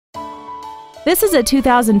This is a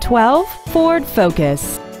 2012 Ford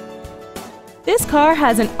Focus. This car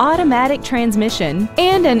has an automatic transmission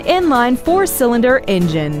and an inline 4-cylinder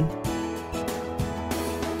engine.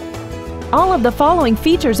 All of the following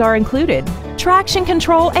features are included: traction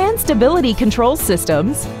control and stability control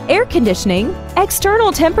systems, air conditioning,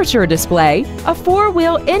 external temperature display, a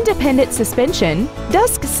 4-wheel independent suspension,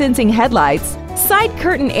 dusk sensing headlights, side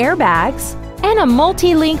curtain airbags, and a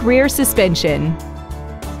multi-link rear suspension.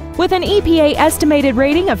 With an EPA estimated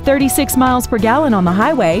rating of 36 miles per gallon on the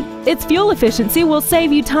highway, its fuel efficiency will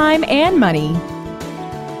save you time and money.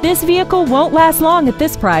 This vehicle won't last long at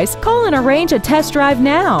this price. Call and arrange a test drive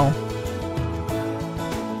now.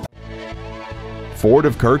 Ford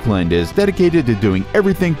of Kirkland is dedicated to doing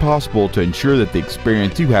everything possible to ensure that the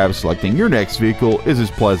experience you have selecting your next vehicle is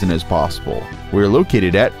as pleasant as possible. We're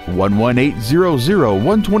located at 11800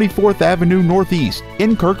 124th Avenue Northeast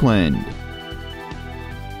in Kirkland.